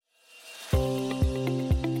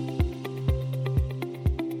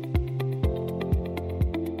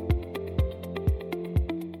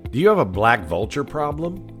Do you have a black vulture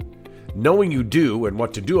problem? Knowing you do and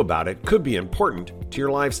what to do about it could be important to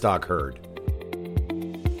your livestock herd.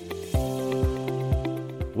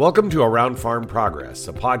 Welcome to Around Farm Progress,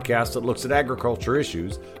 a podcast that looks at agriculture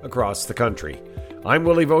issues across the country. I'm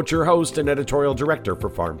Willie Vogt, your host and editorial director for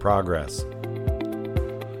Farm Progress.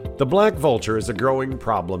 The black vulture is a growing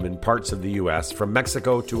problem in parts of the U.S., from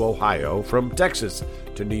Mexico to Ohio, from Texas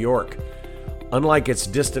to New York. Unlike its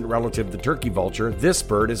distant relative, the turkey vulture, this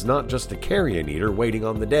bird is not just a carrion eater waiting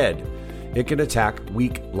on the dead. It can attack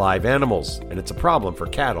weak live animals, and it's a problem for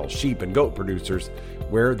cattle, sheep, and goat producers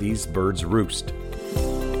where these birds roost.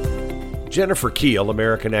 Jennifer Keel,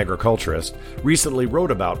 American agriculturist, recently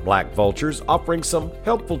wrote about black vultures, offering some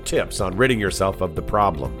helpful tips on ridding yourself of the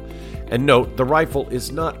problem. And note, the rifle is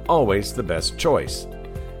not always the best choice,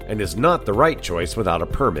 and is not the right choice without a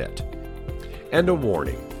permit. And a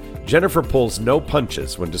warning. Jennifer pulls no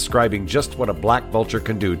punches when describing just what a black vulture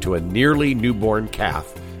can do to a nearly newborn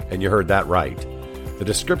calf, and you heard that right. The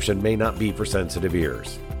description may not be for sensitive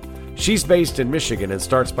ears. She's based in Michigan and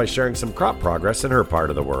starts by sharing some crop progress in her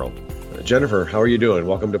part of the world. Jennifer, how are you doing?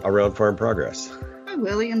 Welcome to Around Farm Progress. Hi,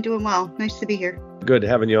 Willie. I'm doing well. Nice to be here. Good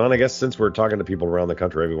having you on. I guess since we're talking to people around the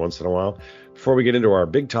country every once in a while, before we get into our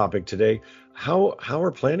big topic today, how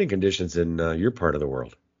are planting conditions in your part of the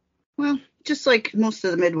world? Well, just like most of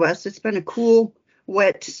the Midwest, it's been a cool,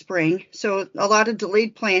 wet spring. So a lot of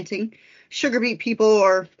delayed planting. Sugar beet people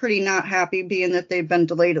are pretty not happy, being that they've been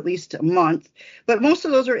delayed at least a month. But most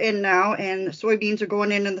of those are in now, and soybeans are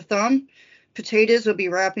going in the thumb. Potatoes will be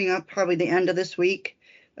wrapping up probably the end of this week.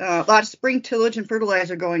 A lot of spring tillage and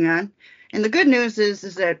fertilizer going on. And the good news is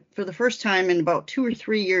that for the first time in about 2 or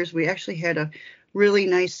 3 years, we actually had a really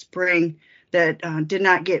nice spring that did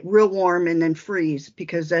not get real warm and then freeze,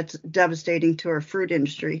 because that's devastating to our fruit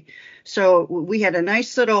industry. So we had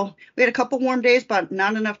a couple warm days, but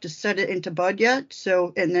not enough to set it into bud yet.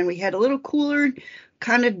 So, and then we had a little cooler,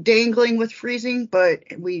 kind of dangling with freezing, but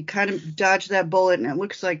we kind of dodged that bullet, and it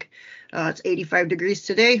looks like it's 85 degrees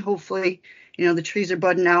today. Hopefully, the trees are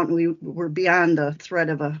budding out and we're beyond the threat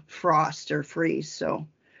of a frost or freeze. So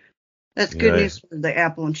that's good news for the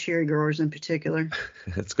apple and cherry growers in particular.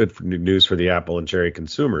 That's good news for the apple and cherry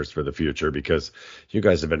consumers for the future, because you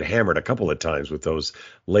guys have been hammered a couple of times with those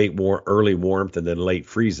early warmth and then late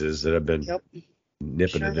freezes that have been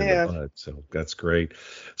nipping it in the bud. So that's great.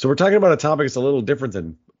 So we're talking about a topic that's a little different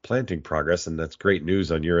than planting progress, and that's great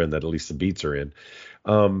news on your end that at least the beets are in.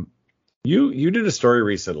 You did a story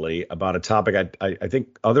recently about a topic I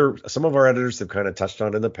think some of our editors have kind of touched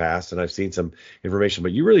on in the past, and I've seen some information,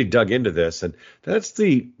 but you really dug into this, and that's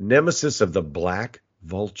the nemesis of the black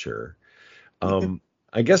vulture.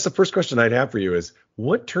 I guess the first question I'd have for you is,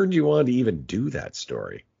 what turned you on to even do that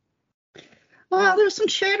story? Well, there was some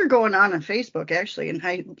chatter going on Facebook, actually,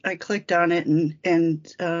 and I clicked on it,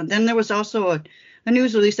 and then there was also a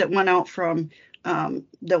news release that went out from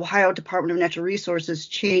the Ohio Department of Natural Resources,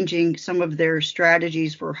 changing some of their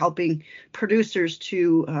strategies for helping producers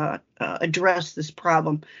to address this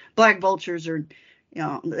problem. Black vultures are,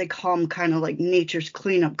 they call them kind of like nature's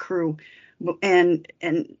cleanup crew. And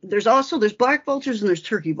there's black vultures and there's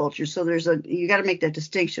turkey vultures. So you got to make that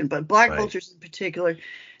distinction. But black vultures in particular,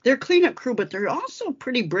 they're cleanup crew, but they're also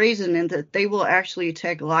pretty brazen in that they will actually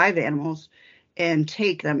attack live animals and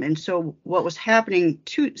take them. And so what was happening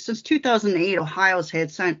since 2008, Ohio's had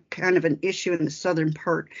kind of an issue in the southern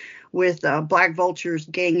part with black vultures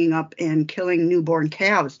ganging up and killing newborn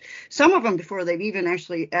calves. Some of them before they've even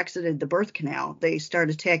actually exited the birth canal. They start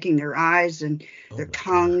attacking their eyes and their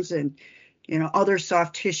tongues and other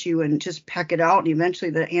soft tissue, and just peck it out, and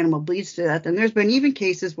eventually the animal bleeds to death. And there's been even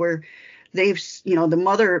cases where the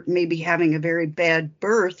mother may be having a very bad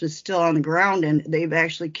birth, is still on the ground, and they've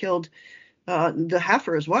actually killed the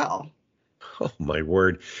heifer as well. Oh, my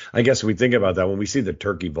word. I guess we think about that when we see the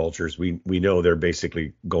turkey vultures, we know they're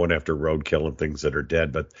basically going after roadkill and things that are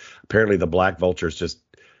dead, but apparently the black vulture is just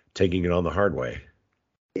taking it on the hard way.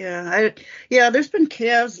 Yeah, there's been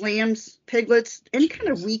calves, lambs, piglets, any kind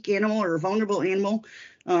of weak animal or vulnerable animal.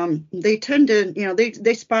 They tend to,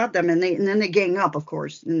 they spot them and then they gang up, of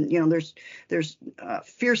course. And, there's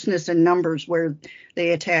fierceness in numbers where they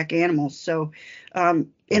attack animals. So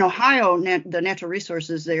in Ohio, the natural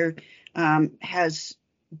resources there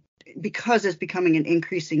because it's becoming an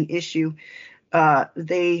increasing issue,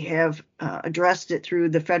 they have addressed it through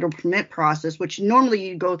the federal permit process, which normally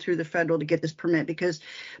you go through the federal to get this permit, because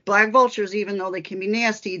black vultures, even though they can be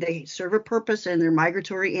nasty, they serve a purpose and they're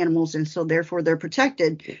migratory animals. And so therefore they're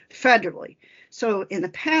protected federally. So in the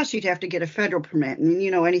past, you'd have to get a federal permit, and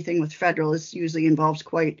anything with federal is usually involves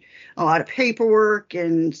quite a lot of paperwork,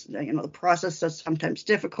 and the process is sometimes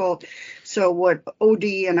difficult. So what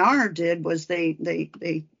ODNR did was they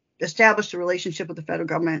established a relationship with the federal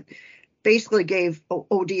government, basically gave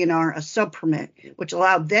ODNR a sub-permit, which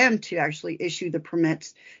allowed them to actually issue the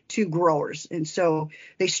permits to growers. And so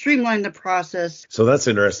they streamlined the process. So that's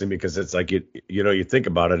interesting, because it's like, you think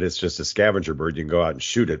about it, it's just a scavenger bird. You can go out and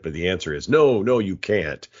shoot it. But the answer is no, you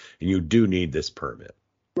can't. And you do need this permit.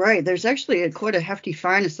 Right. There's actually quite a hefty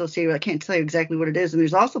fine associated. I can't tell you exactly what it is. And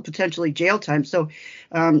there's also potentially jail time. So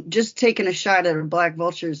just taking a shot at a black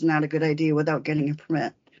vulture is not a good idea without getting a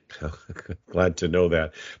permit. Glad to know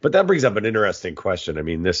that. But that brings up an interesting question. I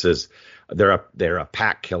mean, they're a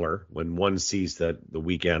pack killer. When one sees the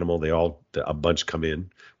weak animal, a bunch come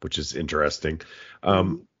in, which is interesting.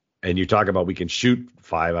 And you talk about we can shoot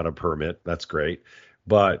 5 out of permit. That's great.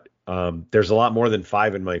 But there's a lot more than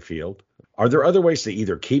 5 in my field. Are there other ways to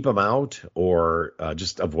either keep them out or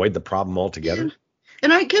just avoid the problem altogether? Yeah.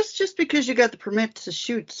 And I guess just because you got the permit to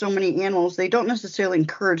shoot so many animals, they don't necessarily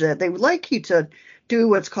encourage that. They would like you to do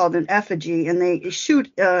what's called an effigy, and they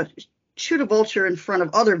shoot a vulture in front of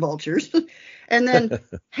other vultures and then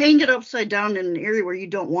hang it upside down in an area where you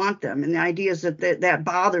don't want them. And the idea is that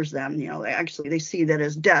bothers them. They see that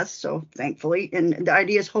as death. So thankfully, and the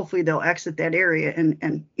idea is hopefully they'll exit that area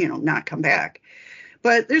and not come back.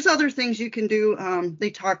 But there's other things you can do. They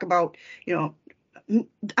talk about,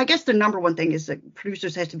 I guess the number one thing is that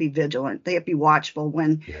producers have to be vigilant. They have to be watchful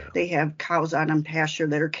when they have cows out on pasture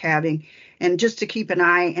that are calving, and just to keep an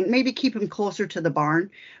eye and maybe keep them closer to the barn.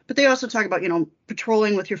 But they also talk about,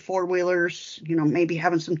 patrolling with your 4-wheelers, maybe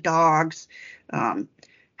having some dogs,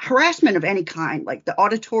 harassment of any kind, like the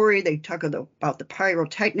auditory. They talk about the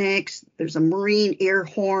pyrotechnics. There's a marine air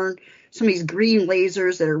horn, some of these green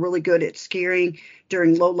lasers that are really good at scaring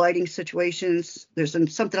during low lighting situations. There's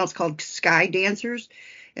something else called sky dancers,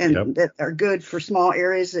 and that are good for small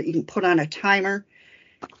areas that you can put on a timer.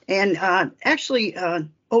 And actually,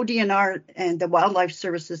 ODNR and the wildlife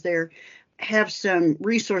services there have some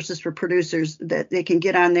resources for producers that they can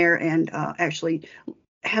get on there and actually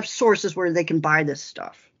have sources where they can buy this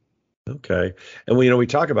stuff. Okay. And we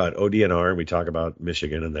talk about ODNR and we talk about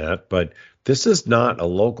Michigan and that, but this is not a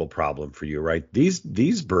local problem for you, right?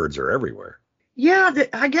 These birds are everywhere. Yeah,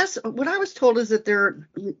 I guess what I was told is that they're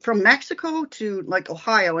from Mexico to like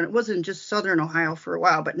Ohio, and it wasn't just southern Ohio for a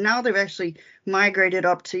while, but now they've actually migrated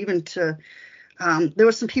up to there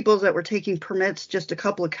was some people that were taking permits, just a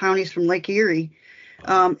couple of counties from Lake Erie,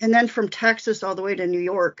 and then from Texas all the way to New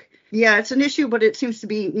York. Yeah, it's an issue, but it seems to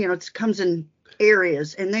be, it comes in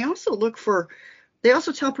areas. And they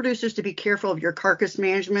also tell producers to be careful of your carcass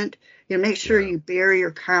management. Make sure you bury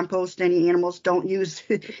or compost any animals. Don't use,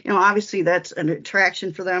 obviously that's an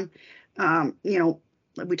attraction for them.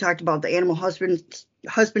 We talked about the animal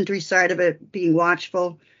husbandry side of it, being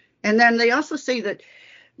watchful. And then they also say that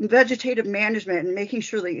vegetative management and making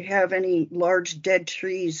sure that you have any large dead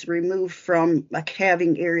trees removed from a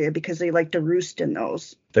calving area, because they like to roost in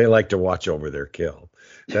those. They like to watch over their kill.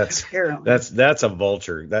 That's a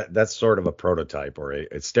vulture. That's sort of a prototype or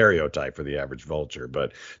a stereotype for the average vulture,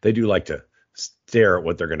 but they do like to stare at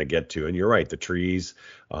what they're going to get to. And you're right, the trees,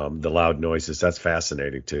 the loud noises, that's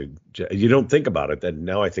fascinating too. You don't think about it. Then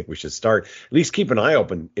now I think we should start, at least keep an eye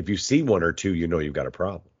open. If you see one or two, you've got a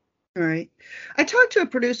problem. All right. I talked to a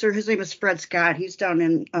producer. His name is Fred Scott. He's down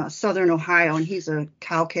in southern Ohio, and he's a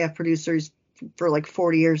cow-calf producer. He's for like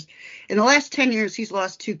 40 years. In the last 10 years, he's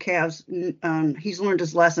lost 2 calves. He's learned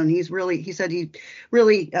his lesson. He said he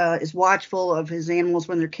really is watchful of his animals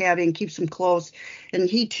when they're calving, keeps them close. And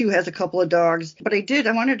he too has a couple of dogs. But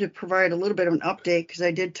I wanted to provide a little bit of an update, because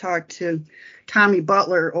I did talk to Tommy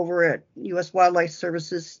Butler over at U.S. Wildlife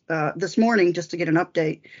Services this morning just to get an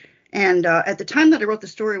update. And at the time that I wrote the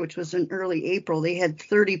story, which was in early April, they had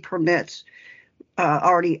 30 permits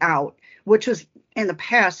already out, which was in the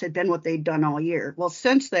past had been what they'd done all year. Well,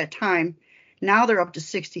 since that time, now they're up to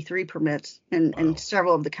 63 permits in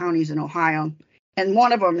several of the counties in Ohio. And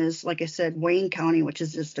one of them is, like I said, Wayne County, which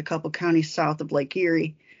is just a couple counties south of Lake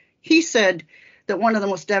Erie. He said that one of the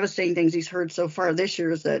most devastating things he's heard so far this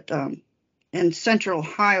year is that in central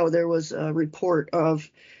Ohio, there was a report of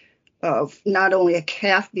not only a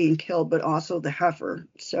calf being killed, but also the heifer.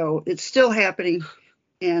 So it's still happening.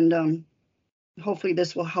 And hopefully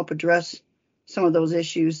this will help address some of those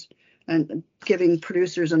issues and giving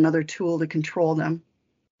producers another tool to control them.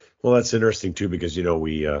 Well, that's interesting too, because,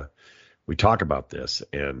 we talk about this,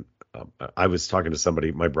 and I was talking to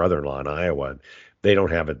somebody, my brother-in-law in Iowa, They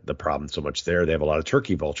don't have the problem so much there. They have a lot of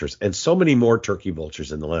turkey vultures, and so many more turkey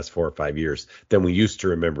vultures in the last 4 or 5 years than we used to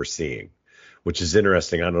remember seeing, which is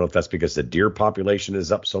interesting. I don't know if that's because the deer population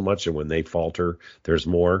is up so much, and when they falter, there's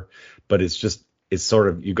more. But it's sort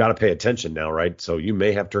of, you got to pay attention now, right? So you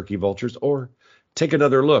may have turkey vultures, or take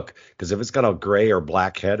another look, because if it's got a gray or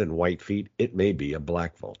black head and white feet, it may be a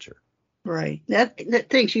black vulture. Right.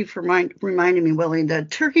 That thanks you for reminding me, Willie. The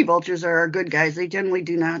turkey vultures are our good guys. They generally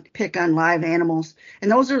do not pick on live animals,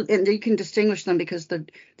 and you can distinguish them because the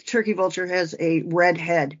turkey vulture has a red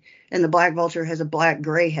head, and the black vulture has a black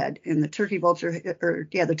gray head. And the turkey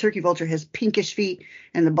vulture has pinkish feet,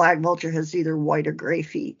 and the black vulture has either white or gray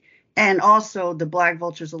feet. And also, the black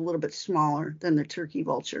vulture is a little bit smaller than the turkey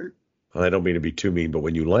vulture. Well, I don't mean to be too mean, but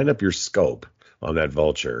when you line up your scope on that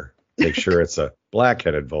vulture, make sure it's a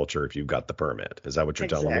black-headed vulture if you've got the permit. Is that what you're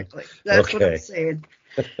telling me? Exactly. That's what I'm saying.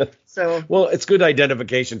 So, well, it's good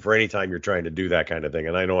identification for any time you're trying to do that kind of thing.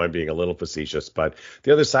 And I know I'm being a little facetious, but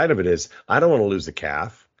the other side of it is I don't want to lose a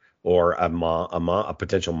calf or a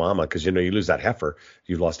potential mama, because, you lose that heifer,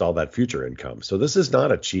 you've lost all that future income. So this is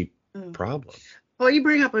not a cheap problem. Well, you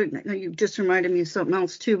bring up, you just reminded me of something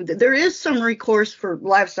else, too. There is some recourse for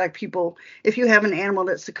livestock people. If you have an animal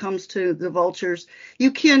that succumbs to the vultures,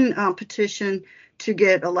 you can petition to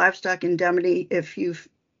get a livestock indemnity if you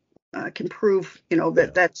can prove,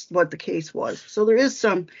 that that's what the case was. So there is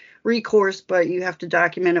some recourse, but you have to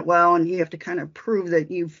document it well, and you have to kind of prove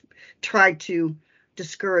that you've tried to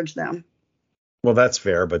discourage them. Well, that's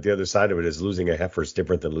fair, but the other side of it is losing a heifer is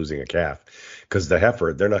different than losing a calf, because the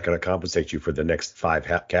heifer, they're not going to compensate you for the next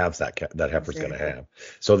 5 calves that heifer's going to have.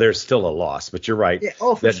 So there's still a loss, but you're right. Yeah,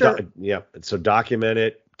 for sure. So document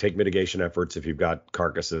it, take mitigation efforts. If you've got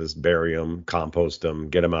carcasses, bury them, compost them,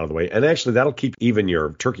 get them out of the way. And actually, that'll keep even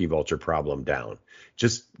your turkey vulture problem down.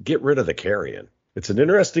 Just get rid of the carrion. It's an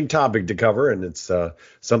interesting topic to cover, and it's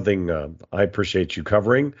something I appreciate you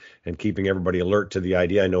covering and keeping everybody alert to the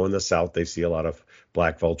idea. I know in the South they see a lot of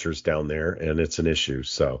black vultures down there, and it's an issue.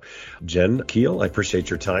 So, Jen Keel, I appreciate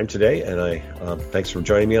your time today, and thanks for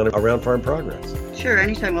joining me on Around Farm Progress. Sure,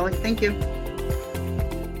 anytime, Willie. Thank you.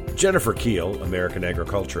 Jennifer Keel, American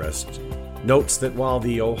agriculturist, notes that while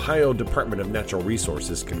the Ohio Department of Natural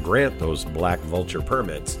Resources can grant those black vulture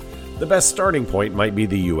permits, the best starting point might be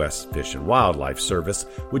the U.S. Fish and Wildlife Service,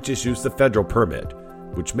 which issues the federal permit,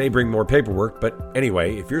 which may bring more paperwork, but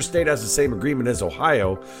anyway, if your state has the same agreement as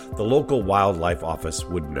Ohio, the local wildlife office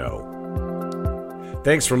would know.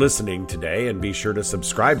 Thanks for listening today, and be sure to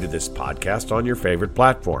subscribe to this podcast on your favorite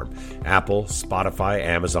platform, Apple, Spotify,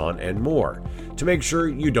 Amazon, and more, to make sure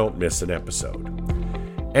you don't miss an episode.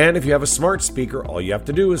 And if you have a smart speaker, all you have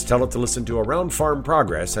to do is tell it to listen to Around Farm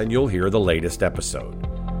Progress, and you'll hear the latest episode.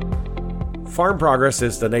 Farm Progress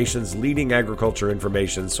is the nation's leading agriculture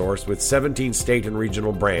information source with 17 state and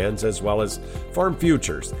regional brands, as well as farm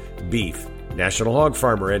futures, beef, National Hog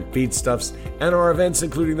Farmer, and feedstuffs, and our events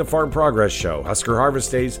including the Farm Progress Show, Husker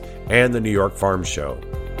Harvest Days, and the New York Farm Show.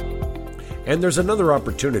 And there's another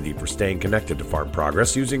opportunity for staying connected to Farm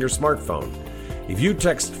Progress using your smartphone. If you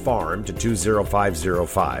text FARM to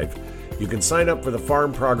 20505, you can sign up for the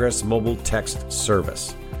Farm Progress mobile text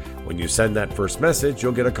service. When you send that first message,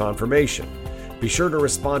 you'll get a confirmation. Be sure to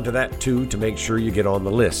respond to that too to make sure you get on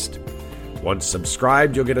the list. Once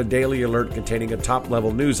subscribed, you'll get a daily alert containing a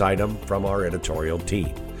top-level news item from our editorial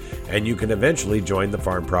team. And you can eventually join the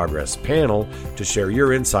Farm Progress panel to share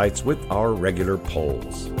your insights with our regular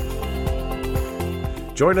polls.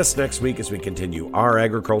 Join us next week as we continue our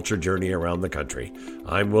agriculture journey around the country.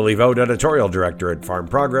 I'm Willie Vogt, Editorial Director at Farm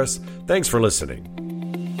Progress. Thanks for listening.